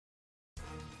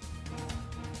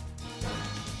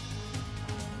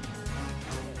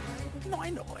No, I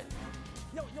know it.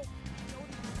 No,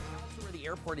 where the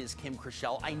airport is, Kim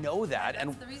Krushell. I know that.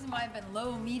 That's the reason why I've been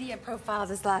low media profile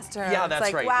this last term. Yeah, that's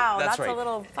it's like, right. wow, that's a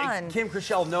little fun. Kim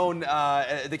Krushell, known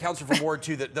the councillor from Ward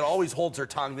 2, that always holds her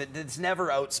tongue, that's never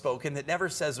outspoken, that never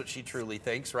says what she truly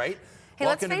thinks, right? Hey,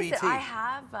 Welcome let's face to BT. it, I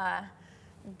have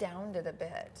downed it a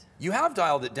bit. You have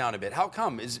dialed it down a bit. How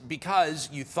come? Is it because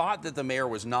you thought that the mayor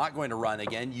was not going to run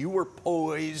again? You were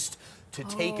poised to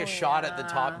take a shot at the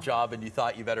top job, and you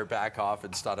thought you better back off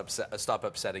and stop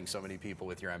upsetting so many people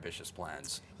with your ambitious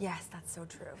plans. Yes, that's so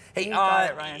true. Hey, You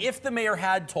got it, Ryan. if the mayor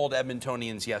had told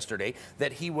Edmontonians yesterday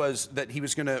that he was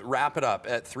going to wrap it up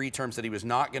at 3 terms, that he was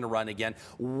not going to run again,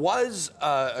 was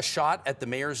a shot at the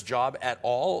mayor's job at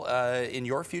all in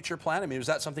your future plan? I mean, was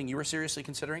that something you were seriously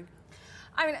considering?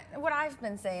 I mean, what I've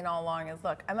been saying all along is,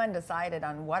 look, I'm undecided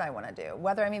on what I want to do,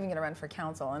 whether I'm even going to run for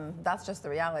council, and that's just the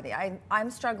reality. I'm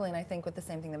struggling, I think, with the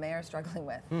same thing the mayor's struggling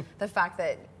with, the fact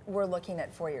that we're looking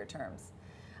at 4-year terms.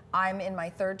 I'm in my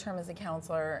 3rd term as a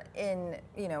councillor.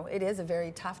 It is a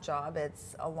very tough job.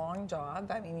 It's a long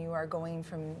job. I mean, you are going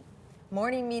from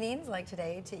morning meetings like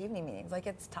today to evening meetings. Like,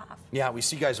 it's tough. Yeah, we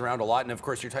see you guys around a lot, and of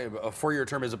course you're talking about a 4-year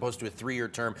term as opposed to a 3-year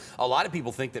term. A lot of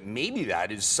people think that maybe that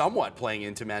is somewhat playing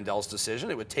into Mandel's decision.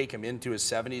 It would take him into his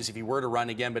 70s if he were to run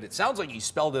again, but it sounds like he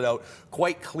spelled it out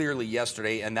quite clearly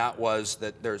yesterday, and that was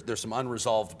that there's some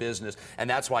unresolved business, and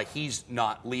that's why he's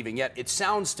not leaving yet. It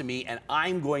sounds to me, and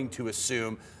I'm going to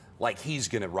assume, like he's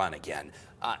going to run again.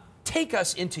 Take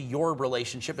us into your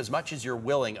relationship as much as you're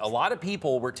willing. A lot of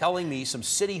people were telling me, some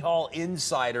City Hall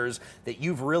insiders, that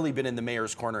you've really been in the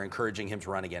mayor's corner encouraging him to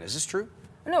run again. Is this true?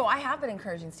 No, I have been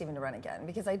encouraging Stephen to run again,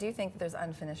 because I do think that there's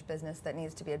unfinished business that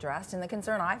needs to be addressed. And the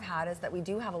concern I've had is that we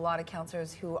do have a lot of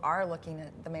councillors who are looking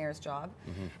at the mayor's job,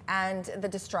 and the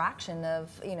distraction of,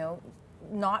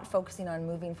 not focusing on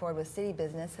moving forward with city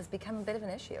business has become a bit of an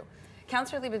issue.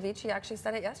 Councillor Libovici actually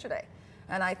said it yesterday.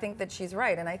 And I think that she's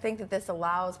right, and I think that this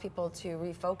allows people to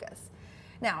refocus.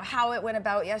 Now, how it went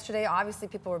about yesterday, obviously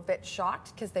people were a bit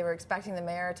shocked because they were expecting the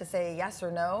mayor to say yes or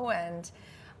no, and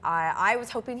I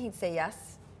was hoping he'd say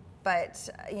yes, but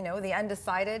the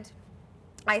undecided,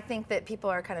 I think that people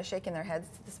are kind of shaking their heads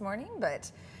this morning,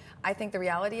 but I think the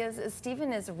reality is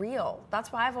Stephen is real.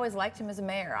 That's why I've always liked him as a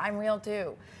mayor. I'm real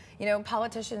too.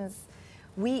 Politicians,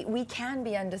 we can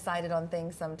be undecided on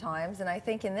things sometimes, and I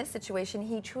think in this situation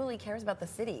he truly cares about the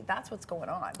city. That's what's going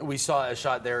on. We saw a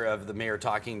shot there of the mayor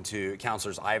talking to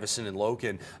councillors Iveson and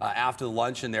Loken after the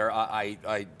luncheon there. I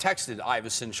texted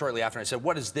Iveson shortly after, and I said,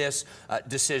 what does this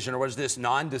decision, or what does this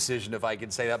non-decision, if I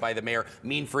could say that, by the mayor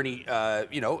mean for any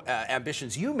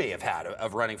ambitions you may have had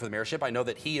of running for the mayorship? I know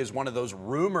that he is one of those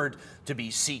rumored to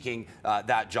be seeking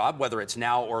that job, whether it's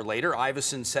now or later.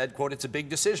 Iveson said, quote, "It's a big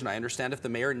decision. I understand if the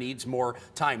mayor needs more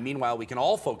time. Meanwhile, we can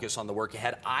all focus on the work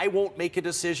ahead. I won't make a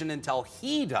decision until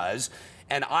he does,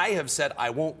 and I have said I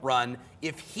won't run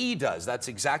if he does." That's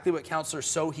exactly what Councillor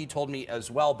Sohi told me as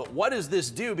well. But what does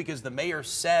this do? Because the mayor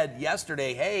said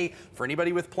yesterday, hey, for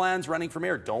anybody with plans running for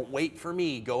mayor, don't wait for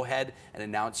me. Go ahead and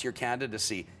announce your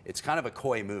candidacy. It's kind of a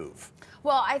coy move.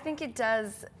 Well, I think it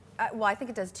does. I think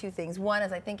it does 2 things. One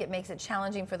is I think it makes it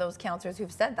challenging for those councillors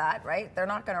who've said that, right? They're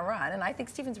not going to run. And I think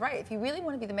Stephen's right. If you really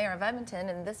want to be the mayor of Edmonton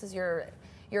and this is your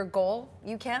goal,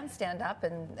 you can stand up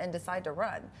and decide to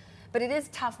run. But it is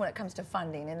tough when it comes to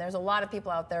funding. And there's a lot of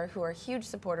people out there who are huge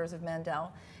supporters of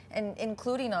Mandel, and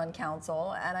including on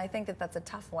council. And I think that that's a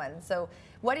tough one. So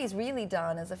what he's really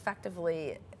done is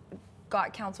effectively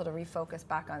got council to refocus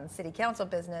back on city council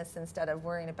business instead of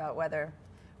worrying about whether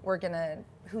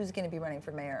who's gonna be running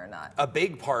for mayor or not. A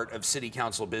big part of city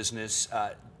council business,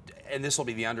 and this will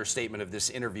be the understatement of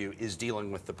this interview, is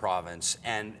dealing with the province.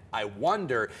 And I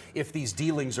wonder if these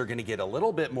dealings are gonna get a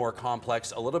little bit more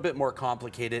complex, a little bit more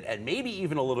complicated, and maybe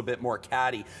even a little bit more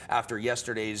catty after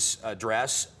yesterday's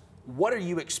address. What are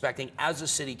you expecting as a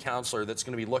city councillor that's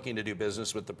gonna be looking to do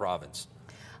business with the province?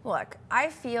 Look, I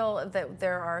feel that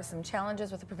there are some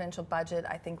challenges with the provincial budget.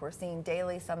 I think we're seeing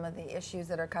daily some of the issues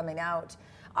that are coming out.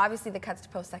 Obviously, the cuts to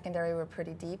post-secondary were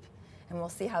pretty deep, and we'll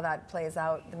see how that plays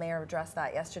out. The mayor addressed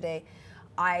that yesterday.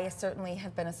 I certainly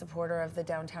have been a supporter of the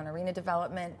downtown arena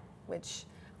development, which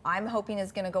I'm hoping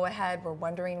is going to go ahead. We're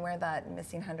wondering where that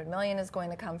missing $100 million is going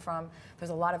to come from. There's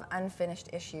a lot of unfinished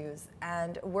issues,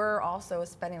 and we're also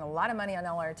spending a lot of money on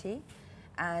LRT.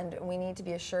 And we need to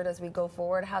be assured as we go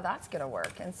forward how that's going to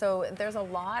work. And so there's a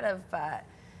lot of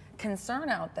concern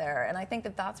out there. And I think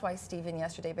that that's why Stephen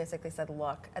yesterday basically said,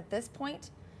 look, at this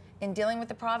point in dealing with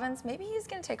the province, maybe he's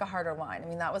going to take a harder line. I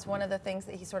mean, that was one of the things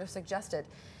that he sort of suggested.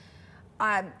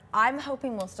 I'm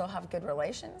hoping we'll still have good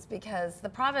relations, because the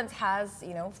province has,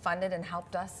 funded and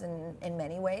helped us in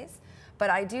many ways. But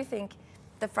I do think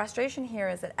the frustration here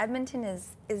is that Edmonton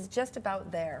is just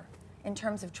about there in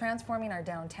terms of transforming our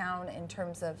downtown, in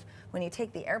terms of when you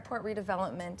take the airport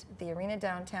redevelopment, the arena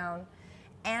downtown,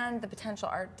 and the potential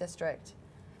art district.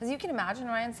 As you can imagine,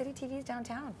 Ryan, Citytv's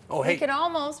downtown. Oh, hey. You could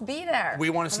almost be there.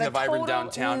 We want to see a vibrant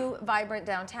downtown. New, vibrant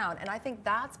downtown. And I think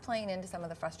that's playing into some of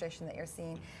the frustration that you're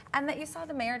seeing. And that you saw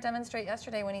the mayor demonstrate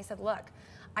yesterday when he said, look,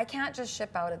 I can't just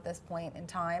ship out at this point in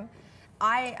time.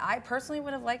 I personally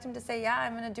would have liked him to say, yeah,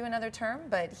 I'm going to do another term,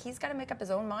 but he's got to make up his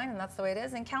own mind, and that's the way it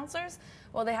is. And councillors,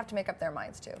 well, they have to make up their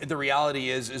minds too. The reality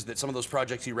is that some of those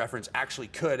projects you reference actually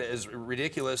could, as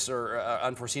ridiculous or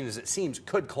unforeseen as it seems,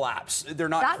 could collapse. They're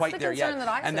not quite there yet.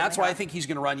 And that's why I think he's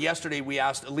going to run. Yesterday we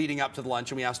asked, leading up to the lunch,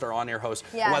 and we asked our on-air host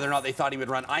whether or not they thought he would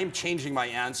run. I'm changing my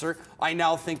answer. I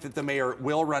now think that the mayor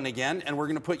will run again, and we're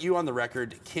going to put you on the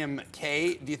record, Kim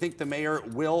Kay. Do you think the mayor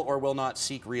will or will not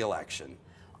seek re-election?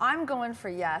 I'm going for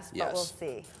yes, but we'll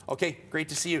see. Okay, great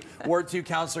to see you. Ward 2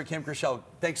 Councillor Kim Krushell,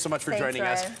 thanks so much for joining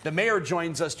us. The mayor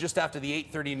joins us just after the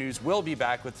 8:30 news. We'll be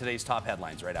back with today's top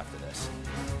headlines right after this.